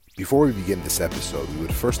Before we begin this episode, we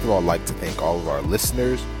would first of all like to thank all of our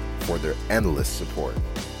listeners for their endless support.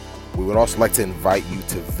 We would also like to invite you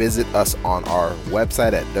to visit us on our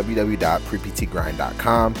website at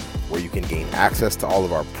www.preptgrind.com, where you can gain access to all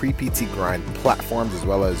of our Pre-PT Grind platforms, as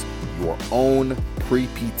well as your own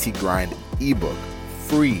Pre-PT Grind ebook,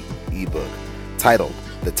 free ebook, titled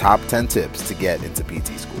The Top 10 Tips to Get into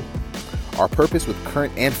PT School. Our purpose with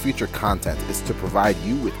current and future content is to provide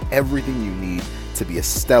you with everything you need to be a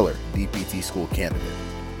stellar DPT school candidate.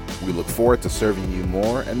 We look forward to serving you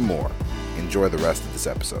more and more. Enjoy the rest of this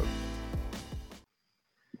episode.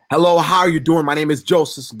 Hello, how are you doing? My name is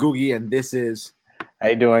Joseph Googie, and this is... How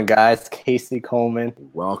you doing, guys? Casey Coleman.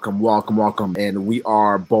 Welcome. And we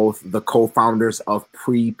are both the co-founders of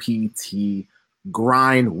Pre-PT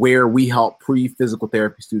Grind, where we help pre-physical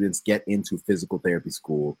therapy students get into physical therapy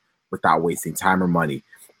school without wasting time or money.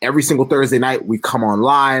 Every single Thursday night, we come on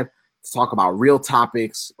live to talk about real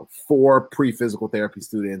topics for pre-physical therapy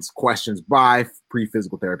students, questions by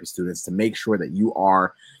pre-physical therapy students, to make sure that you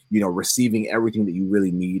are, receiving everything that you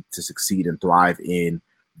really need to succeed and thrive in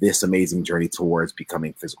this amazing journey towards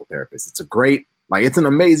becoming physical therapists. It's an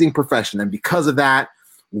amazing profession. And because of that,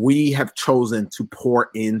 we have chosen to pour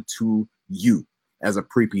into you as a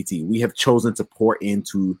pre-PT. We have chosen to pour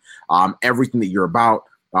into everything that you're about,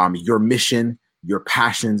 your mission, your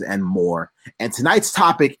passions, and more. And tonight's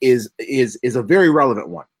topic is a very relevant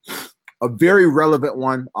one.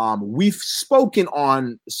 We've spoken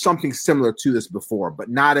on something similar to this before, but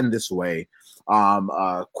not in this way.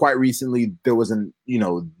 Quite recently, there was a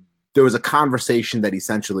conversation that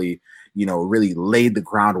essentially, really laid the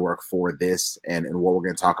groundwork for this and what we're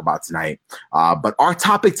going to talk about tonight. But our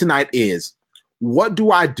topic tonight is, what do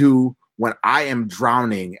I do when I am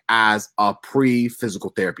drowning as a pre-physical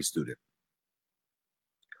therapy student?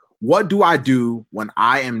 What do I do when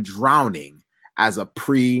I am drowning as a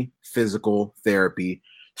pre-physical therapy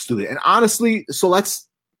student? And honestly, so let's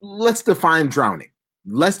define drowning.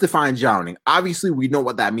 Obviously, we know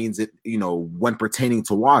what that means, when pertaining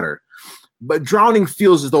to water. But drowning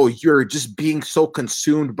feels as though you're just being so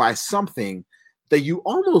consumed by something that you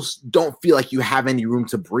almost don't feel like you have any room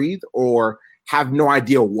to breathe or have no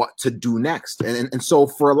idea what to do next. And so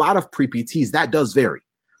for a lot of pre-PTs, that does vary.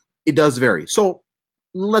 It does vary. So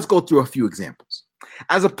let's go through a few examples.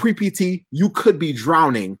 As a pre-PT, you could be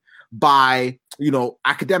drowning by,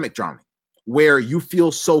 academic drowning, where you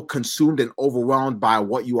feel so consumed and overwhelmed by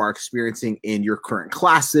what you are experiencing in your current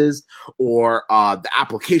classes or the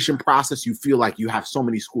application process. You feel like you have so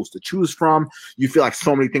many schools to choose from. You feel like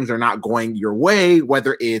so many things are not going your way,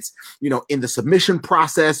 whether it's, in the submission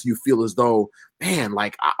process, you feel as though, man,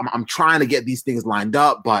 like I'm trying to get these things lined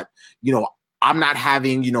up, but, I'm not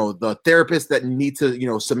having, the therapists that need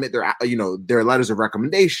to, submit their letters of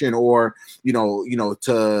recommendation or,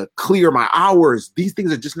 to clear my hours. These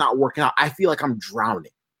things are just not working out. I feel like I'm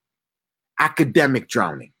drowning. Academic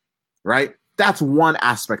drowning, right? That's one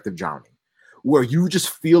aspect of drowning, where you just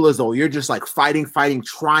feel as though you're just like fighting,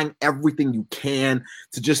 trying everything you can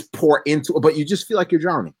to just pour into it, but you just feel like you're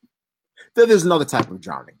drowning. Then there's another type of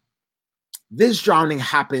drowning. This drowning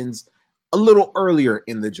happens a little earlier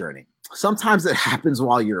in the journey. Sometimes it happens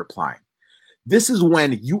while you're applying. This is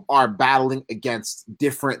when you are battling against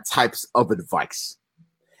different types of advice.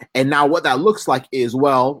 And now what that looks like is,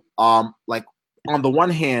 like on the one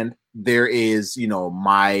hand, there is,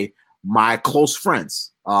 my close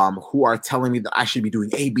friends who are telling me that I should be doing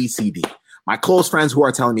A, B, C, D. My close friends who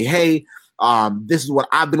are telling me, hey, this is what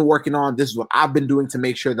I've been working on. This is what I've been doing to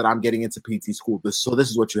make sure that I'm getting into PT school. So this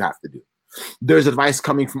is what you have to do. There's advice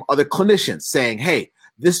coming from other clinicians saying, hey,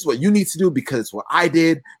 this is what you need to do because it's what I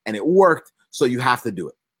did and it worked, so you have to do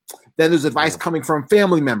it. Then there's advice coming from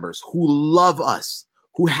family members who love us,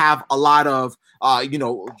 who have a lot of,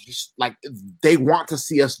 just like they want to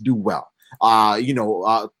see us do well.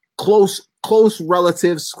 Close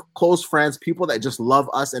relatives, close friends, people that just love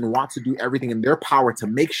us and want to do everything in their power to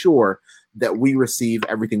make sure that we receive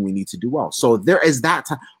everything we need to do well. So there is that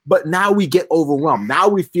time. But now we get overwhelmed. Now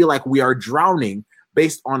we feel like we are drowning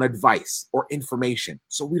based on advice or information.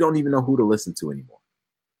 So we don't even know who to listen to anymore.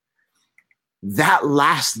 That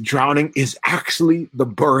last drowning is actually the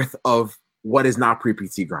birth of what is now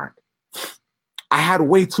Pre-PT Grind. I had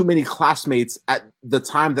way too many classmates at the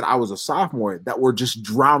time that I was a sophomore that were just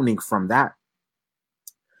drowning from that.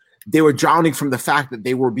 They were drowning from the fact that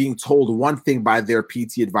they were being told one thing by their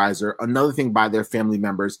PT advisor, another thing by their family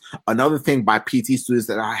members, another thing by PT students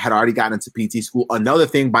that had already gotten into PT school, another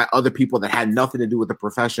thing by other people that had nothing to do with the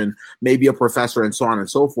profession, maybe a professor and so on and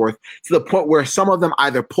so forth, to the point where some of them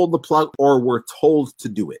either pulled the plug or were told to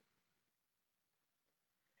do it.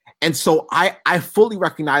 And so I fully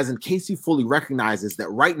recognize, and Casey fully recognizes that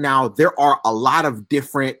right now there are a lot of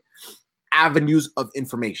different avenues of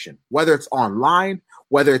information, whether it's online,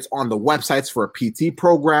 whether it's on the websites for a PT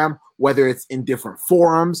program, whether it's in different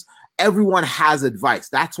forums. Everyone has advice.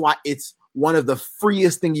 That's why it's one of the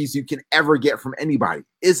freest things you can ever get from anybody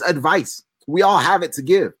is advice. We all have it to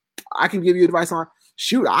give. I can give you advice on,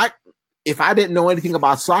 if I didn't know anything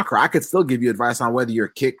about soccer, I could still give you advice on whether your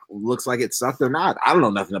kick looks like it sucked or not. I don't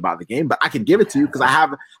know nothing about the game, but I can give it to you because I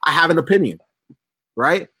have an opinion,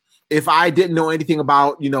 right? If I didn't know anything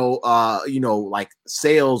about, like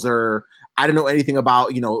sales, or I didn't know anything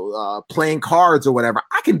about, playing cards or whatever,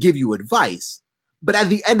 I can give you advice. But at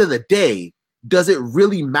the end of the day, does it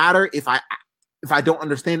really matter if I don't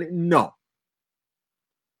understand it? No.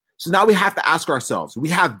 So now we have to ask ourselves, we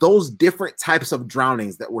have those different types of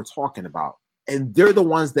drownings that we're talking about, and they're the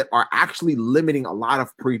ones that are actually limiting a lot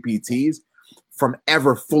of pre-PTs from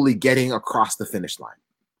ever fully getting across the finish line.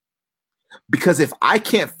 Because if I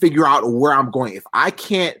can't figure out where I'm going, if I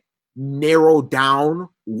can't narrow down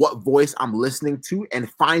what voice I'm listening to and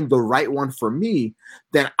find the right one for me,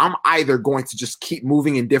 then I'm either going to just keep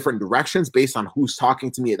moving in different directions based on who's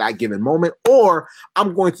talking to me at that given moment, or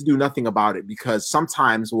I'm going to do nothing about it, because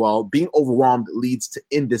sometimes, being overwhelmed leads to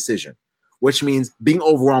indecision, which means being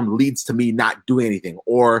overwhelmed leads to me not doing anything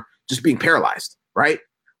or just being paralyzed, right?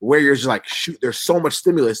 Where you're just like, shoot, there's so much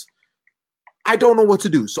stimulus. I don't know what to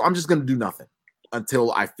do, so I'm just going to do nothing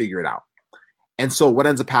until I figure it out. And so what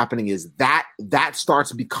ends up happening is that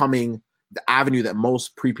starts becoming the avenue that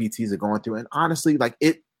most pre-PTs are going through. And honestly, like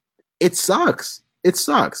it sucks. It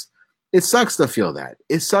sucks. It sucks to feel that.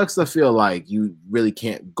 It sucks to feel like you really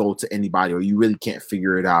can't go to anybody, or you really can't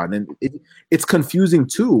figure it out. And it's confusing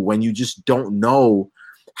too when you just don't know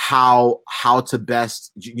how to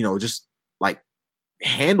best, just like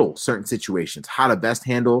handle certain situations, how to best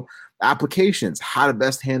handle applications, how to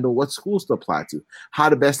best handle what schools to apply to, how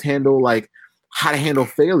to best handle how to handle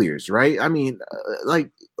failures, right? I mean,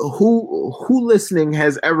 who listening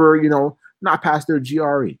has ever, not passed their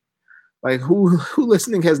GRE? Like who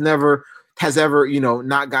listening has ever,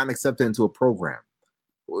 not gotten accepted into a program,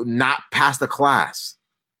 not passed a class?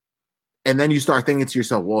 And then you start thinking to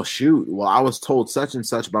yourself, I was told such and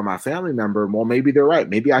such by my family member. Well, maybe they're right.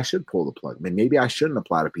 Maybe I should pull the plug. Maybe I shouldn't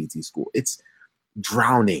apply to PT school. It's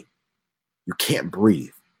drowning. You can't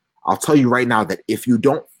breathe. I'll tell you right now that if you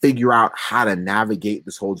don't figure out how to navigate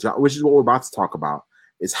this whole job, which is what we're about to talk about,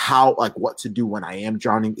 is how, what to do when I am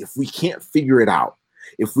drowning. If we can't figure it out,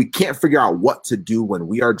 if we can't figure out what to do when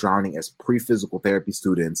we are drowning as pre-physical therapy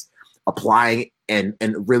students, applying and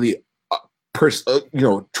really,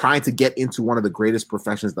 trying to get into one of the greatest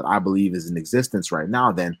professions that I believe is in existence right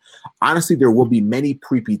now, then honestly, there will be many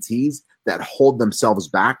pre-PTs that hold themselves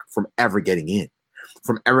back from ever getting in,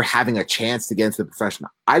 from ever having a chance to get into the profession.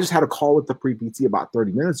 I just had a call with the pre-PT about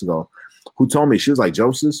 30 minutes ago who told me, she was like,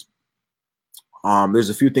 Joseph, there's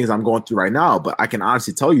a few things I'm going through right now, but I can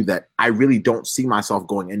honestly tell you that I really don't see myself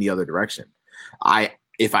going any other direction.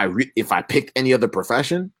 If I picked any other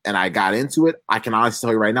profession and I got into it, I can honestly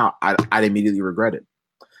tell you right now, I'd immediately regret it,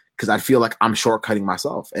 because I feel like I'm shortcutting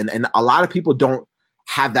myself. And a lot of people don't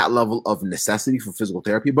have that level of necessity for physical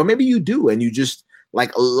therapy, but maybe you do, and you just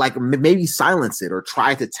like maybe silence it or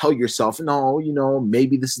try to tell yourself, no,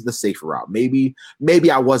 maybe this is the safer route. Maybe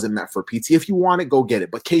I wasn't meant for PT. If you want it, go get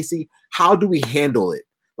it. But Casey, how do we handle it?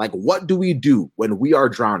 Like, what do we do when we are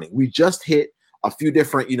drowning? We just hit a few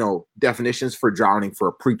different, definitions for drowning for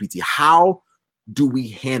a pre-PT. How do we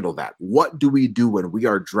handle that? What do we do when we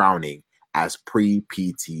are drowning as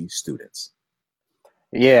pre-PT students?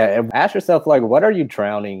 Yeah, ask yourself, what are you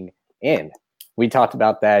drowning in? We talked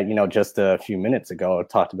about that, just a few minutes ago.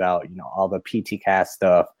 Talked about, all the PT cast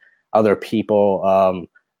stuff, other people.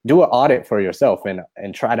 Do an audit for yourself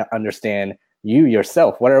and try to understand you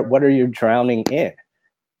yourself. What are you drowning in?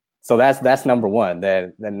 So that's number one.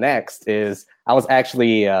 Then the next is, I was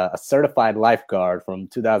actually a certified lifeguard from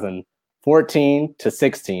 2014 to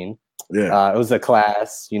 16. Yeah. It was a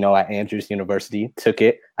class, at Andrews University. Took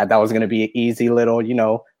it. I thought it was going to be an easy little,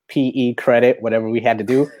 PE credit, whatever we had to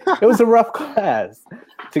do. It was a rough class.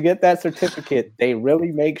 To get that certificate, they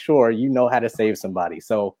really make sure you know how to save somebody.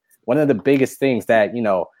 So one of the biggest things that,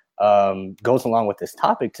 goes along with this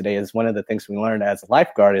topic today is one of the things we learned as a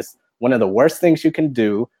lifeguard is one of the worst things you can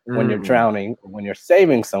do when you're drowning, when you're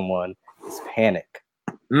saving someone, is panic.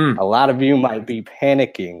 A lot of you might be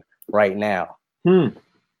panicking right now.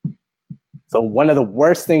 So one of the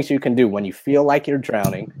worst things you can do when you feel like you're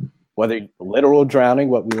drowning, whether literal drowning,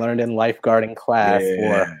 what we learned in lifeguarding class,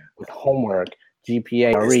 or with homework,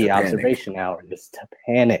 GPA, RE, observation hour, is to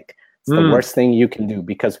panic. the worst thing you can do,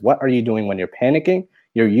 because what are you doing when you're panicking?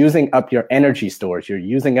 You're using up your energy stores. You're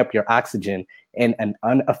using up your oxygen in an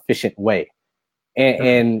inefficient way.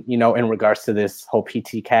 And you know, in regards to this whole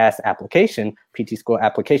PT application, PT school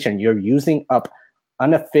application, you're using up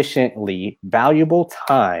inefficiently valuable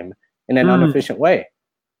time in an inefficient way.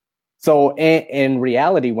 So in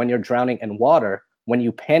reality, when you're drowning in water, when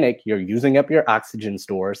you panic, you're using up your oxygen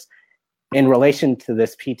stores. In relation to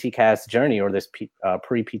this PT journey, or this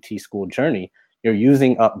pre-PT school journey, you're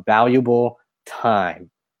using up valuable time.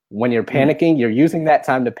 When you're panicking, you're using that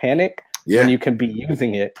time to panic, and you can be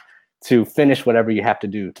using it to finish whatever you have to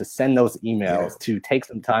do, to send those emails, to take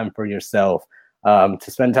some time for yourself, to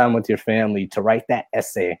spend time with your family, to write that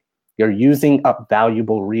essay. You're using up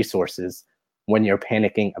valuable resources when you're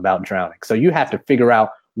panicking about drowning. So you have to figure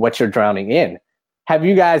out what you're drowning in. Have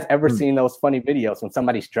you guys ever seen those funny videos when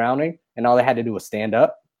somebody's drowning and all they had to do was stand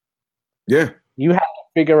up? Yeah. You have to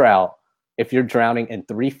figure out if you're drowning in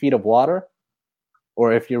 3 feet of water,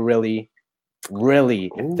 or if you're really,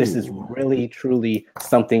 if this is really, truly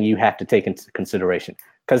something you have to take into consideration.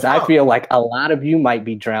 Because I feel like a lot of you might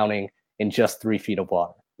be drowning in just 3 feet of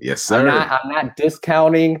water. Yes, sir. I'm not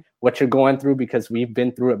discounting what you're going through, because we've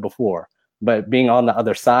been through it before. But being on the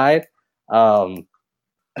other side,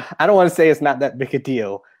 I don't want to say it's not that big a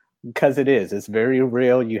deal, because it is. It's very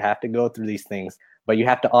real. You have to go through these things, but you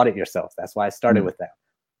have to audit yourself. That's why I started with that.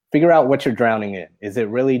 Figure out what you're drowning in. Is it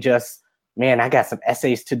really just, man, I got some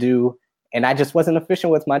essays to do and I just wasn't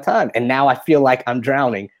efficient with my time, and now I feel like I'm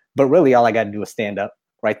drowning, but really all I got to do is stand up,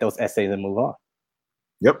 write those essays, and move on.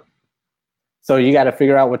 Yep. So you got to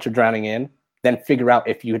figure out what you're drowning in, then figure out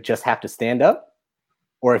if you just have to stand up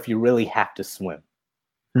or if you really have to swim.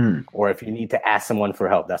 Or if you need to ask someone for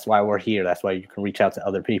help. That's why we're here. That's why you can reach out to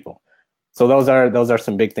other people. So those are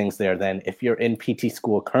some big things there. Then if you're in PT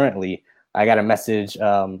school currently, I got a message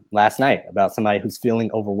last night about somebody who's feeling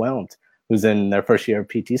overwhelmed, who's in their first year of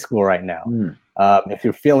PT school right now. If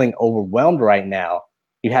you're feeling overwhelmed right now,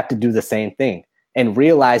 you have to do the same thing and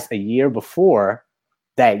realize a year before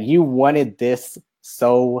that you wanted this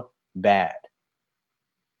so bad.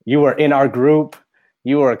 You were in our group.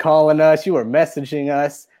 You were calling us, you were messaging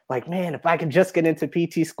us like, man, if I could just get into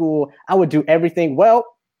PT school, I would do everything.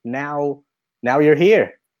 Well, now you're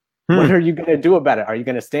here. What are you going to do about it? Are you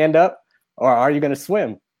going to stand up, or are you going to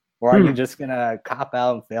swim, or are you just going to cop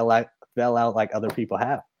out and fail out like other people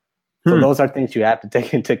have? So those are things you have to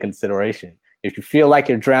take into consideration. If you feel like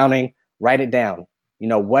you're drowning, write it down. You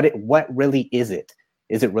know, what really is it?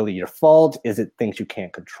 Is it really your fault? Is it things you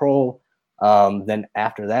can't control? Then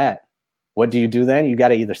after that, what do you do then? You got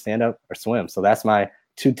to either stand up or swim. So that's my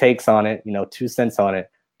 2 takes on it, 2 cents on it,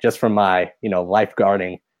 just from my,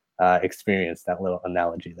 lifeguarding experience, that little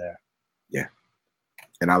analogy there. Yeah.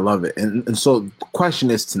 And I love it. And so the question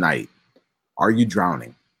is tonight, are you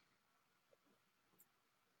drowning?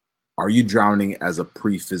 Are you drowning as a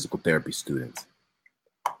pre-physical therapy student?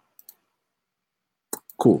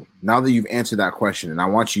 Cool. Now that you've answered that question, and I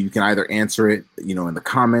want you can either answer it, in the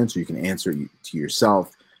comments, or you can answer it to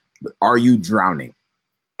yourself. But are you drowning?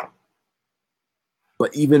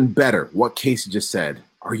 But even better, what Casey just said,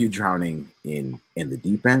 are you drowning in the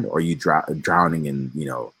deep end, or are you drowning in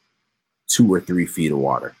 2 or 3 feet of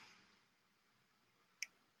water?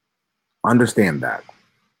 Understand that,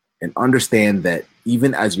 and understand that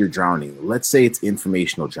even as you're drowning, let's say it's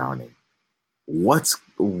informational drowning, what's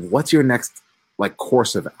your next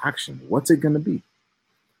course of action? What's it going to be?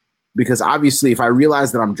 Because obviously, if I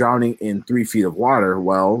realize that I'm drowning in 3 feet of water,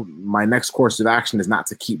 well, my next course of action is not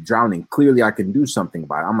to keep drowning. Clearly, I can do something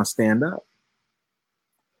about it. I'm gonna stand up.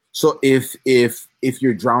 So if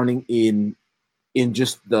you're drowning in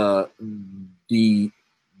just the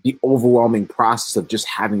overwhelming process of just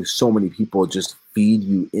having so many people just feed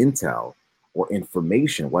you intel or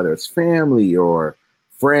information, whether it's family or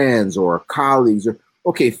friends or colleagues,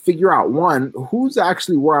 figure out who's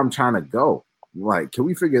actually where I'm trying to go. Can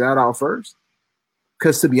we figure that out first?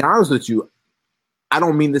 Because to be honest with you, I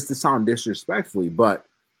don't mean this to sound disrespectfully, but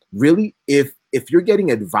really, if you're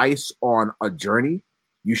getting advice on a journey,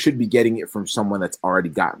 you should be getting it from someone that's already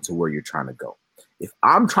gotten to where you're trying to go. If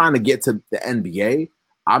I'm trying to get to the NBA,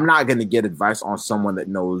 I'm not going to get advice on someone that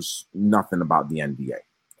knows nothing about the NBA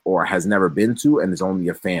or has never been to and is only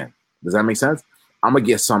a fan. Does that make sense? I'm going to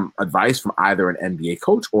get some advice from either an NBA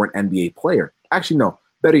coach or an NBA player. Actually, no.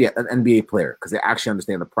 Better yet, an NBA player, because they actually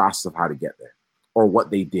understand the process of how to get there or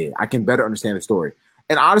what they did. I can better understand the story.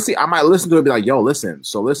 And honestly, I might listen to it and be like, yo, listen,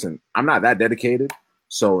 I'm not that dedicated.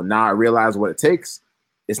 So now I realize what it takes.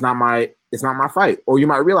 It's not my fight. Or you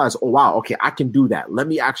might realize, oh, wow, okay, I can do that. Let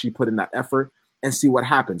me actually put in that effort and see what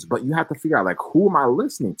happens. But you have to figure out, who am I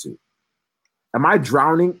listening to? Am I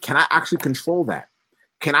drowning? Can I actually control that?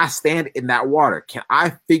 Can I stand in that water? Can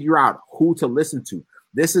I figure out who to listen to?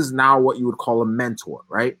 This is now what you would call a mentor,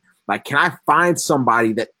 right? Like, can I find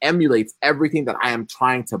somebody that emulates everything that I am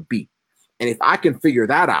trying to be? And if I can figure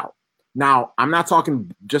that out, now I'm not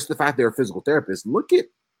talking just the fact they're a physical therapist. Look at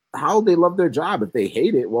how they love their job. If they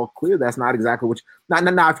hate it, well, clearly that's not exactly what you,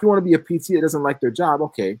 now, if you want to be a PT that doesn't like their job,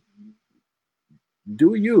 okay,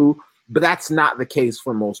 do you, but that's not the case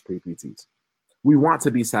for most pre-PTs. We want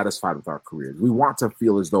to be satisfied with our careers. We want to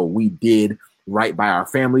feel as though we did right by our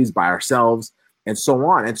families, by ourselves, and so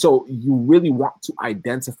on. And so you really want to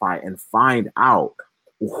identify and find out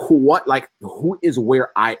who is where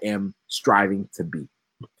I am striving to be.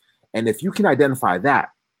 And if you can identify that,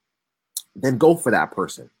 then go for that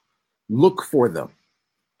person. Look for them.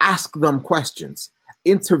 Ask them questions.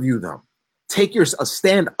 Interview them. Take a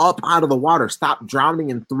stand up out of the water. Stop drowning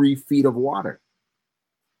in 3 feet of water.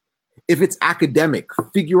 If it's academic,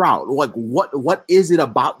 figure out like what is it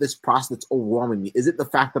about this process that's overwhelming me? Is it the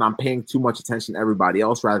fact that I'm paying too much attention to everybody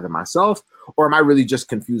else rather than myself? Or am I really just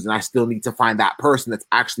confused and I still need to find that person that's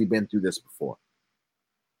actually been through this before?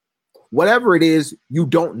 Whatever it is, you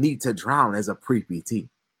don't need to drown as a pre-PT.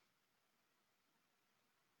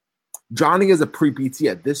 Drowning as a pre-PT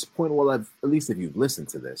at this point, well, at least if you've listened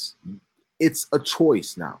to this, it's a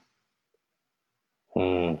choice now.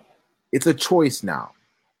 It's a choice now.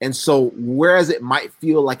 And so whereas it might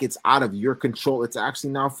feel like it's out of your control, it's actually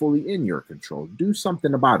now fully in your control. Do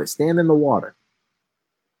something about it. Stand in the water.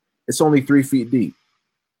 It's only 3 feet deep.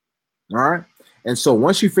 All right. And so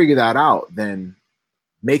once you figure that out, then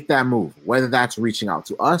make that move, whether that's reaching out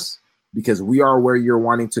to us because we are where you're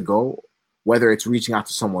wanting to go, whether it's reaching out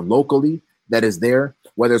to someone locally that is there,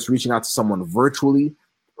 whether it's reaching out to someone virtually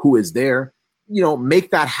who is there, make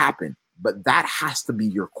that happen. But that has to be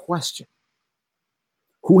your question.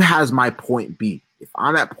 Who has my point B? If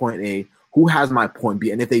I'm at point A, who has my point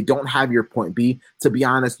B? And if they don't have your point B, to be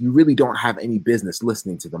honest, you really don't have any business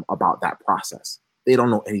listening to them about that process. They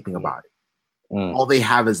don't know anything about it. All they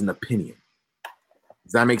have is an opinion.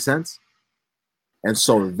 Does that make sense? And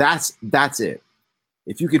so that's it.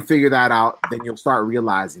 If you can figure that out, then you'll start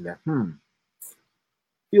realizing that,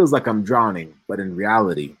 feels like I'm drowning, but in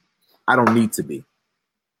reality, I don't need to be.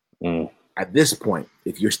 At this point,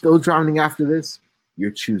 if you're still drowning after this, you're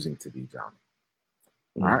choosing to be drowning.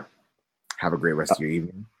 All right. Have a great rest of your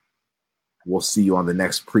evening. We'll see you on the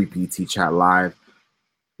next Pre-PT Chat Live.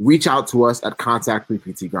 Reach out to us at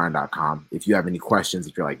contactpreptgrind.com if you have any questions.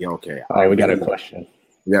 If you're like, okay. All right, we got a question.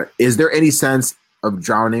 Yeah. Is there any sense of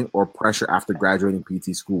drowning or pressure after graduating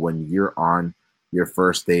PT school when you're on your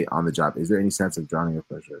first day on the job? Is there any sense of drowning or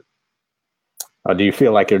pressure? Do you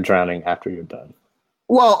feel like you're drowning after you're done?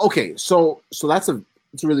 Well, okay. So that's a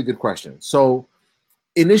really good question. So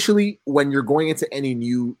initially, when you're going into any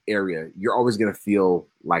new area, you're always going to feel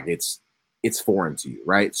like it's foreign to you,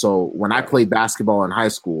 right? So when I played basketball in high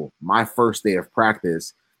school, my first day of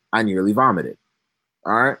practice, I nearly vomited.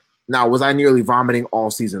 All right. Now, was I nearly vomiting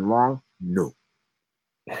all season long? No.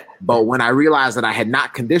 But when I realized that I had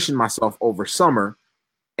not conditioned myself over summer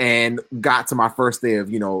and got to my first day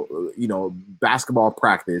of, basketball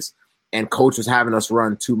practice, and coach was having us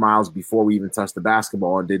run 2 miles before we even touched the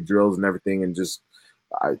basketball and did drills and everything, and just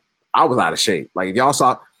I was out of shape. Like, if y'all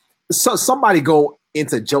saw somebody go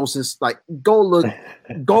into Joseph's, like go look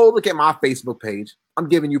at my Facebook page. I'm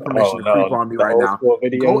giving you permission to creep on me right now.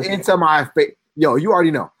 Go into my you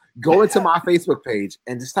already know. Go into my Facebook page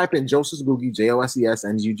and just type in Joseph Ngugi,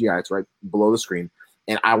 JOSESNGUGI. It's right below the screen.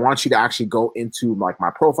 And I want you to actually go into like my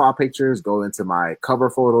profile pictures, go into my cover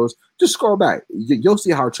photos, just scroll back. You'll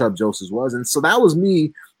see how Chubb Joseph was. And so that was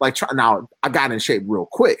me now I got in shape real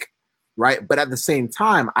quick, right? But at the same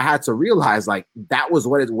time, I had to realize like that was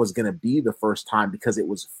what it was going to be the first time because it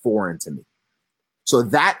was foreign to me. So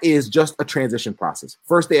that is just a transition process.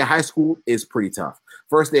 First day of high school is pretty tough.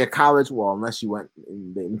 First day of college, well, unless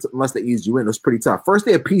they eased you in, it was pretty tough. First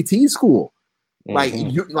day of PT school,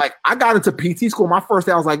 I got into PT school. My first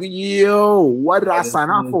day, I was like, yo, what did I sign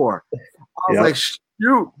up for? I was like,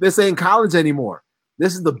 shoot, this ain't college anymore.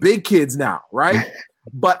 This is the big kids now, right?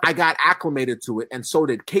 But I got acclimated to it, and so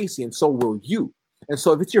did Casey, and so will you. And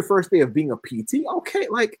so if it's your first day of being a PT, okay,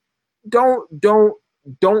 like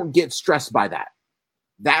don't get stressed by that.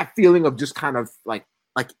 That feeling of just kind of like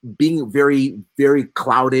being very, very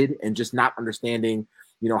clouded and just not understanding,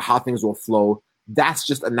 how things will flow. That's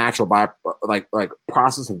just a natural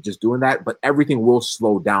process of just doing that. But everything will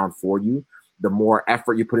slow down for you. The more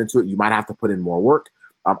effort you put into it, you might have to put in more work.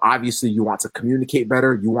 Obviously, you want to communicate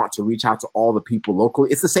better. You want to reach out to all the people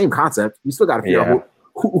locally. It's the same concept. You still got to figure out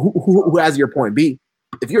who has your point B.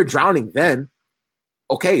 If you're drowning, then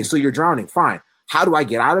Okay, so you're drowning. Fine. How do I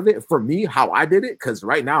get out of it? For me, how I did it, because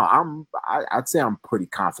right now I'd say I'm pretty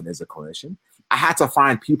confident as a clinician. I had to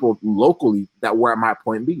find people locally that were at my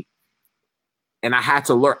point B. And I had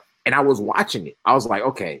to learn, and I was watching it. I was like,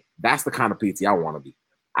 okay, that's the kind of PT I want to be.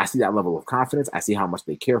 I see that level of confidence. I see how much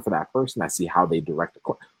they care for that person. I see how they direct the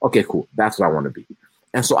court. Okay, cool. That's what I want to be.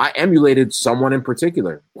 And so I emulated someone in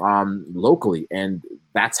particular locally. And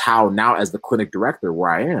that's how now, as the clinic director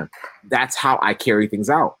where I am, that's how I carry things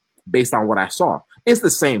out based on what I saw. It's the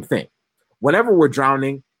same thing. Whenever we're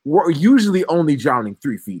drowning, we're usually only drowning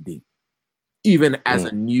 3 feet deep. Even as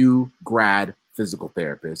a new grad physical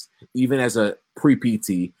therapist, even as a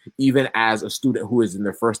pre-PT, even as a student who is in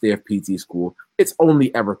their first day of PT school, it's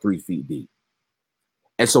only ever 3 feet deep.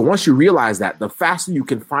 And so once you realize that, the faster you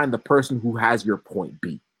can find the person who has your point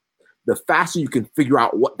B, the faster you can figure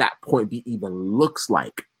out what that point B even looks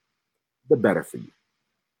like, the better for you.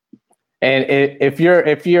 And if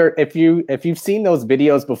you've seen those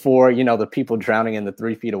videos before, you know, the people drowning in the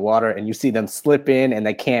 3 feet of water, and you see them slip in and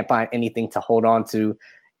they can't find anything to hold on to.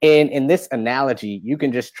 And in this analogy, you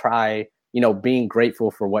can just try, you know, being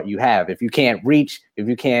grateful for what you have. If you can't reach, if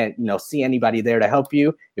you can't, you know, see anybody there to help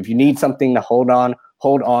you, if you need something to hold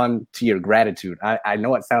on to your gratitude. I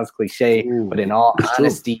know it sounds cliche, but in all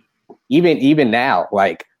honesty, even now,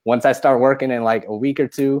 like once I start working in like a week or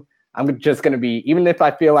two, I'm just going to be, even if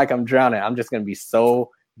I feel like I'm drowning, I'm just going to be so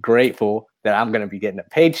grateful that I'm going to be getting a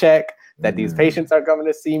paycheck, that these patients are coming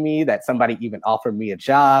to see me, that somebody even offered me a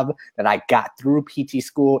job, that I got through PT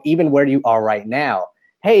school, even where you are right now.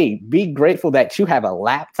 Hey, be grateful that you have a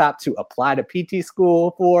laptop to apply to PT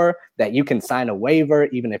school for, that you can sign a waiver,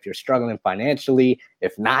 even if you're struggling financially.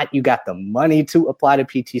 If not, you got the money to apply to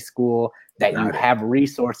PT school, that you have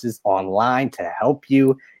resources online to help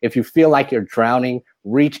you. If you feel like you're drowning,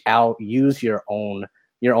 reach out, use your own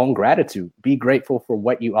gratitude. Be grateful for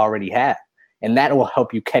what you already have. And that will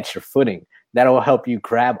help you catch your footing. That will help you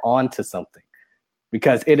grab onto something,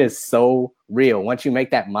 because it is so real. Once you make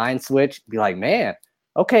that mind switch, be like, man,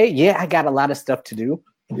 okay, yeah, I got a lot of stuff to do.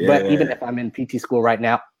 Yeah. But even if I'm in PT school right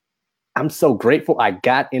now, I'm so grateful I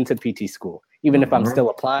got into PT school. Even if I'm still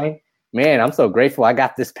applying, man, I'm so grateful I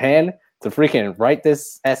got this pen to freaking write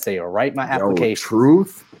this essay or write my application.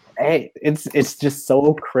 Truth. Hey, it's just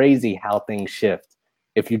so crazy how things shift.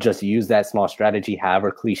 If you just use that small strategy,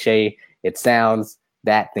 however cliche it sounds,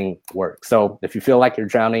 that thing works. So if you feel like you're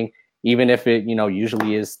drowning, even if it, you know,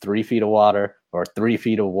 usually is 3 feet of water or 3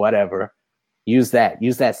 feet of whatever, use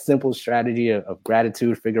that simple strategy of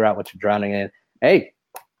gratitude, figure out what you're drowning in. Hey,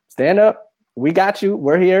 stand up. We got you.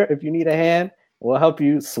 We're here. If you need a hand, we'll help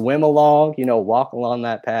you swim along, you know, walk along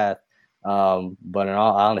that path. But in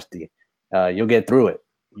all honesty, you'll get through it.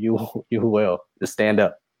 You will. Just stand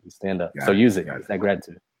up. So use it. It's that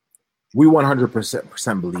gratitude. We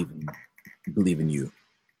 100% believe in you.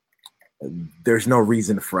 There's no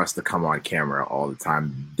reason for us to come on camera all the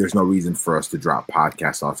time. There's no reason for us to drop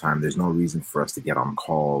podcasts all the time. There's no reason for us to get on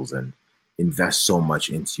calls and invest so much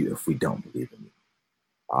into you if we don't believe in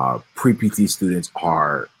you. Pre-PT students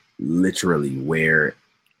are literally where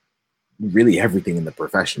really everything in the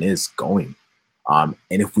profession is going. And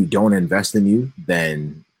if we don't invest in you,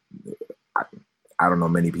 then I don't know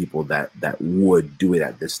many people that would do it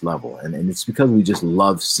at this level. And it's because we just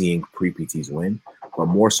love seeing pre-PTs win, but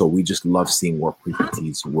more so we just love seeing where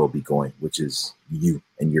pre-PTs will be going, which is you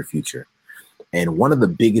and your future. And one of the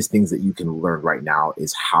biggest things that you can learn right now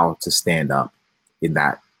is how to stand up in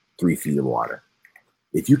that 3 feet of water.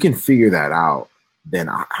 If you can figure that out, then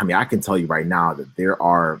I can tell you right now that there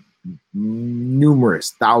are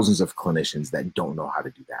numerous thousands of clinicians that don't know how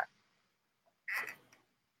to do that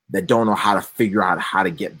don't know how to figure out how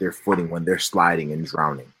to get their footing when they're sliding and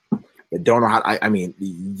drowning, that don't know how I mean,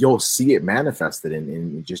 you'll see it manifested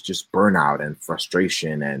in just burnout and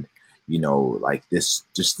frustration and, you know, like this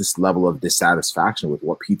level of dissatisfaction with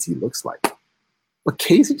what PT looks like. But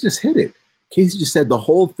Casey just hit it. Casey just said the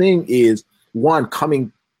whole thing is one,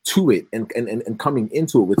 coming to it and coming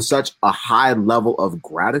into it with such a high level of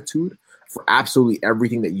gratitude for absolutely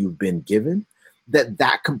everything that you've been given,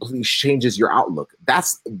 that completely changes your outlook.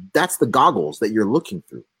 That's the goggles that you're looking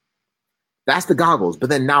through. That's the goggles. But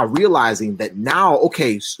then now realizing that now,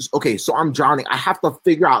 okay, so I'm drowning. I have to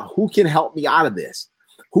figure out who can help me out of this.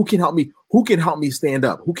 Who can help me stand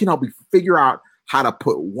up? Who can help me figure out how to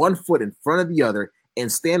put one foot in front of the other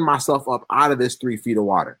and stand myself up out of this 3 feet of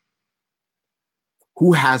water?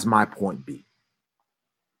 Who has my point B?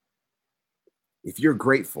 If you're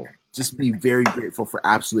grateful, just be very grateful for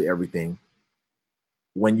absolutely everything.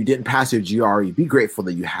 When you didn't pass your GRE, be grateful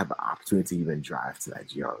that you had the opportunity to even drive to that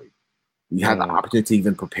GRE. You had the opportunity to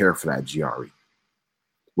even prepare for that GRE.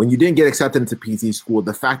 when you didn't get accepted into PT school,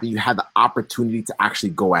 the fact that you had the opportunity to actually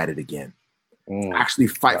go at it again, actually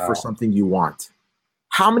fight for something you want.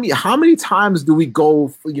 How many times do we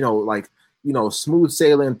go, smooth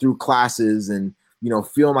sailing through classes and,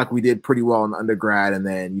 feeling like we did pretty well in undergrad, and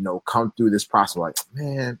then, come through this process like,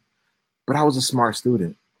 man, but I was a smart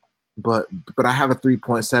student, but I have a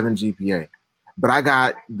 3.7 GPA, but I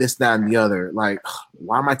got this, that, and the other. Like,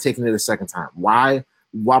 why am I taking it a second time? Why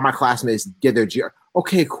my classmates get their GR?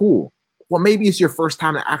 Okay, cool. Well, maybe it's your first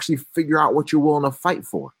time to actually figure out what you're willing to fight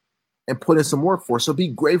for and put in some work for. So be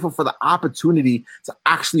grateful for the opportunity to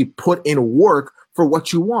actually put in work for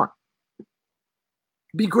what you want.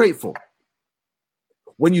 Be grateful.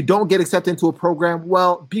 When you don't get accepted into a program,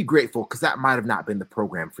 well, be grateful, because that might have not been the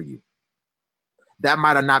program for you. That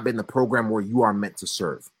might have not been the program where you are meant to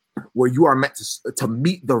serve, where you are meant to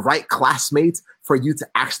meet the right classmates for you to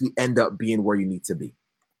actually end up being where you need to be.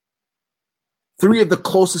 3 of the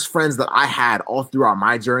closest friends that I had all throughout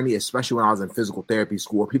my journey, especially when I was in physical therapy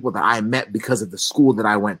school, were people that I met because of the school that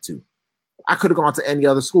I went to. I could have gone to any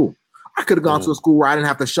other school. I could have gone to a school where I didn't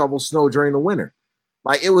have to shovel snow during the winter.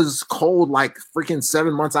 Like, it was cold like freaking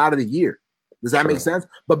 7 months out of the year. Does that make sense?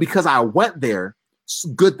 But because I went there,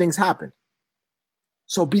 good things happened.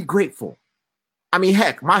 So be grateful. I mean,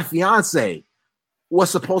 heck, my fiance was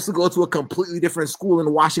supposed to go to a completely different school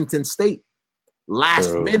in Washington State.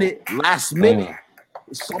 Last minute,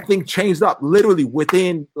 something changed up literally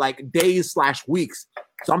within like days/weeks.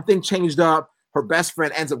 Something changed up. Her best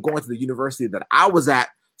friend ends up going to the university that I was at.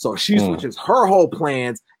 So she switches her whole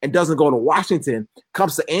plans and doesn't go to Washington,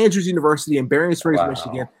 comes to Andrews University in Bering Springs,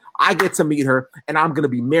 Michigan. I get to meet her, and I'm going to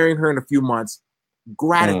be marrying her in a few months.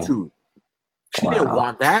 Gratitude. She didn't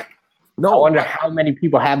want that. No. I wonder how many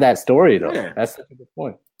people have that story, though. Yeah. That's such a good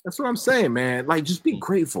point. That's what I'm saying, man. Like, just be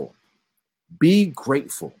grateful. Be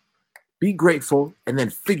grateful. Be grateful, and then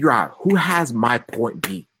figure out who has my point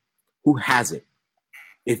B. Who has it?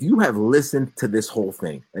 If you have listened to this whole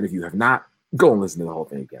thing, and if you have not, go and listen to the whole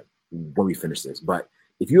thing again when we finish this. But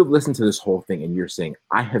if you have listened to this whole thing and you're saying,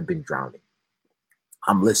 I have been drowning,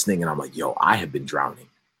 I'm listening and I'm like, yo, I have been drowning.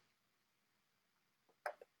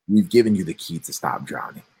 We've given you the key to stop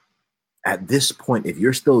drowning. At this point, if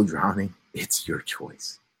you're still drowning, it's your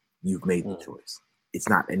choice. You've made the choice. It's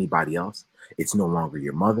not anybody else. It's no longer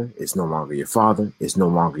your mother. It's no longer your father. It's no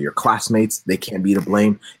longer your classmates. They can't be to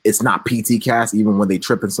blame. It's not PT Cast, even when they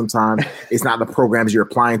tripping sometimes. It's not the programs you're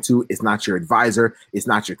applying to. It's not your advisor. It's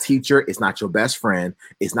not your teacher. It's not your best friend.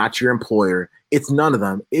 It's not your employer. It's none of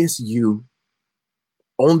them. It's you.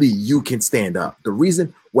 Only you can stand up. The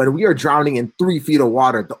reason when we are drowning in 3 feet of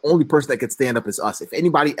water, the only person that can stand up is us. If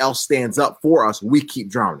anybody else stands up for us, we keep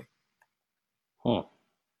drowning.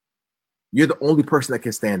 You're the only person that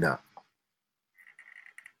can stand up.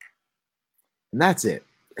 And that's it.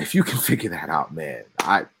 If you can figure that out, man,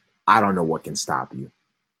 I don't know what can stop you.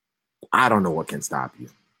 I don't know what can stop you.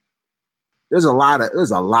 There's a lot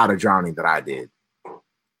of drowning that I did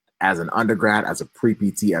as an undergrad, as a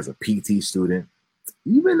pre-PT, as a PT student,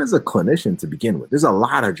 even as a clinician to begin with. There's a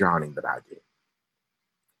lot of drowning that I did.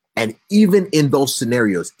 And even in those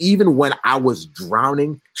scenarios, even when I was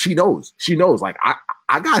drowning, she knows. Like,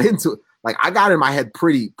 I got into it. Like, I got in my head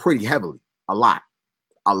pretty heavily, a lot.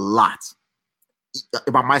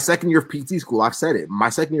 About my second year of PT school, I've said it. My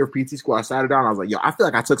second year of PT school, I sat down. I was like, yo, I feel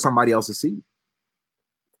like I took somebody else's seat.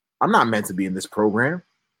 I'm not meant to be in this program.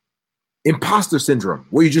 Imposter syndrome,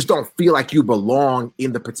 where you just don't feel like you belong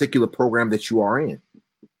in the particular program that you are in.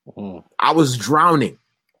 I was drowning,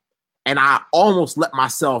 and I almost let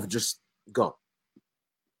myself just go.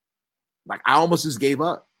 Like, I almost just gave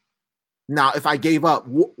up. Now, if I gave up,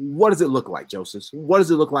 what does it look like, Joseph? What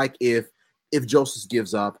does it look like if Joseph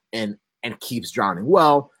gives up and keeps drowning?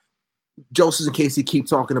 Well, Joseph and Casey keep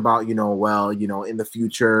talking about, in the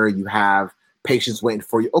future, you have patients waiting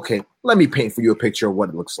for you. Okay, let me paint for you a picture of what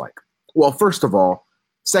it looks like. Well, first of all,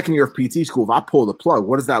 second year of PT school, if I pull the plug,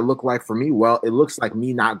 what does that look like for me? Well, it looks like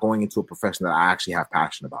me not going into a profession that I actually have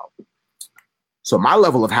passion about. So my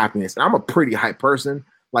level of happiness, and I'm a pretty hype person,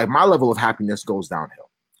 like my level of happiness goes downhill.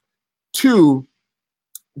 2,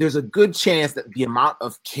 there's a good chance that the amount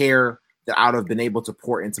of care that I would have been able to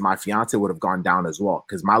pour into my fiance would have gone down as well,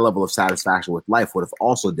 because my level of satisfaction with life would have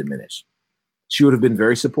also diminished. She would have been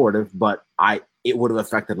very supportive, but it would have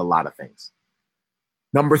affected a lot of things.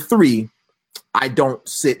 Number 3,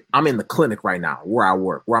 I'm in the clinic right now where I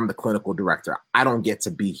work, where I'm the clinical director. I don't get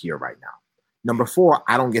to be here right now. Number 4,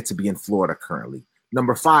 I don't get to be in Florida currently.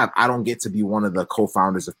 Number 5, I don't get to be one of the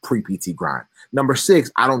co-founders of Pre-PT Grind. Number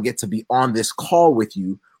 6, I don't get to be on this call with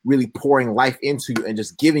you, really pouring life into you and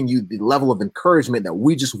just giving you the level of encouragement that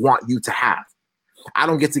we just want you to have. I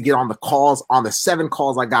don't get to get on the calls, on the 7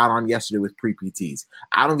 calls I got on yesterday with pre-PTs.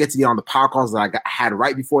 I don't get to get on the power calls that had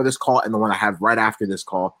right before this call and the one I have right after this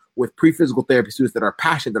call with pre-physical therapy students that are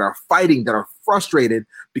passionate, that are fighting, that are frustrated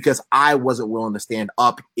because I wasn't willing to stand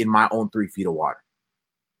up in my own 3 feet of water.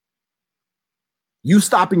 You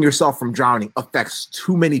stopping yourself from drowning affects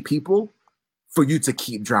too many people for you to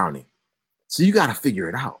keep drowning. So you got to figure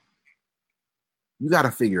it out. You got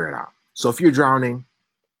to figure it out. So if you're drowning,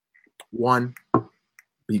 1,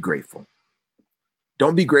 be grateful.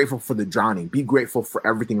 Don't be grateful for the drowning. Be grateful for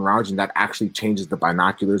everything around you. And that actually changes the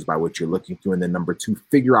binoculars by which you're looking through. And then number 2,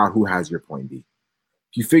 figure out who has your point B.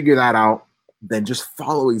 If you figure that out, then just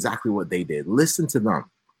follow exactly what they did. Listen to them.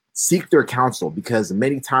 Seek their counsel, because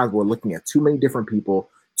many times we're looking at too many different people,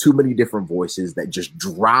 too many different voices that just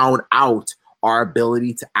drown out our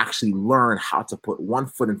ability to actually learn how to put one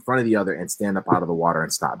foot in front of the other and stand up out of the water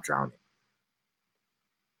and stop drowning.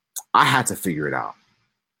 I had to figure it out,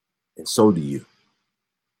 and so do you.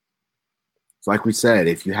 So like we said,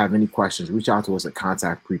 if you have any questions, reach out to us at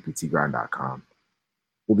contactpreptgrind.com.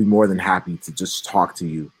 We'll be more than happy to just talk to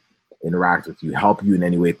you, interact with you, help you in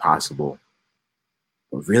any way possible.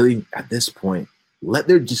 But really, at this point, let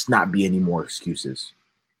there just not be any more excuses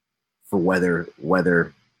for whether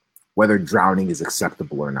drowning is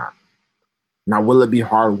acceptable or not. Now, will it be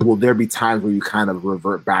hard? Will there be times where you kind of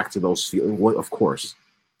revert back to those feelings? Well, of course.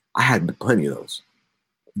 I had plenty of those.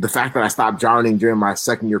 The fact that I stopped drowning during my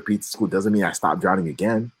second year of PT school doesn't mean I stopped drowning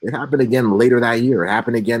again. It happened again later that year. It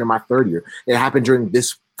happened again in my 3rd year. It happened during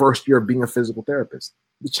this first year of being a physical therapist.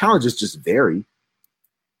 The challenges just vary.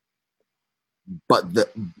 But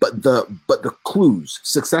the clues,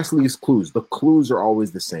 success leaves clues. The clues are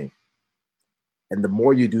always the same. And the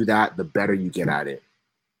more you do that, the better you get at it.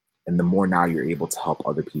 And the more now you're able to help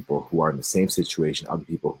other people who are in the same situation, other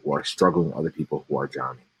people who are struggling, other people who are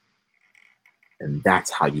drowning. And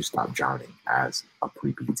that's how you stop drowning as a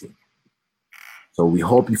pre-PT. So we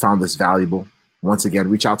hope you found this valuable. Once again,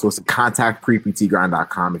 reach out to us at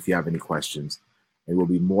contactpreptgrind.com if you have any questions. And we'll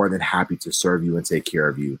be more than happy to serve you and take care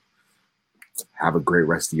of you. Have a great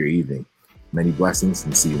rest of your evening. Many blessings,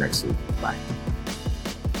 and see you next week. Bye.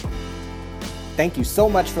 Thank you so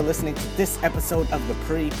much for listening to this episode of the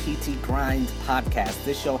Pre-PT Grind podcast.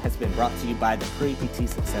 This show has been brought to you by the Pre-PT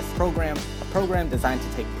Success Program, a program designed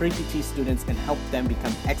to take pre-PT students and help them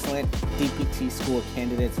become excellent DPT school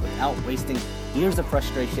candidates without wasting years of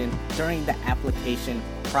frustration during the application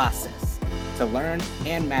process. To learn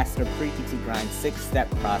and master Pre-PT Grind's 6-step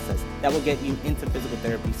process that will get you into physical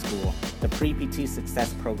therapy school, the Pre-PT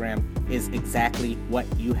Success Program is exactly what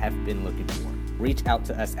you have been looking for. Reach out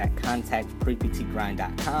to us at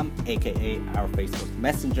contactpreptgrind.com, aka our Facebook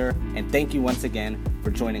Messenger. And thank you once again for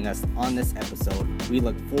joining us on this episode. We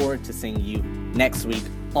look forward to seeing you next week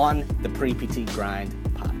on the Pre-PT Grind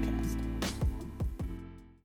podcast.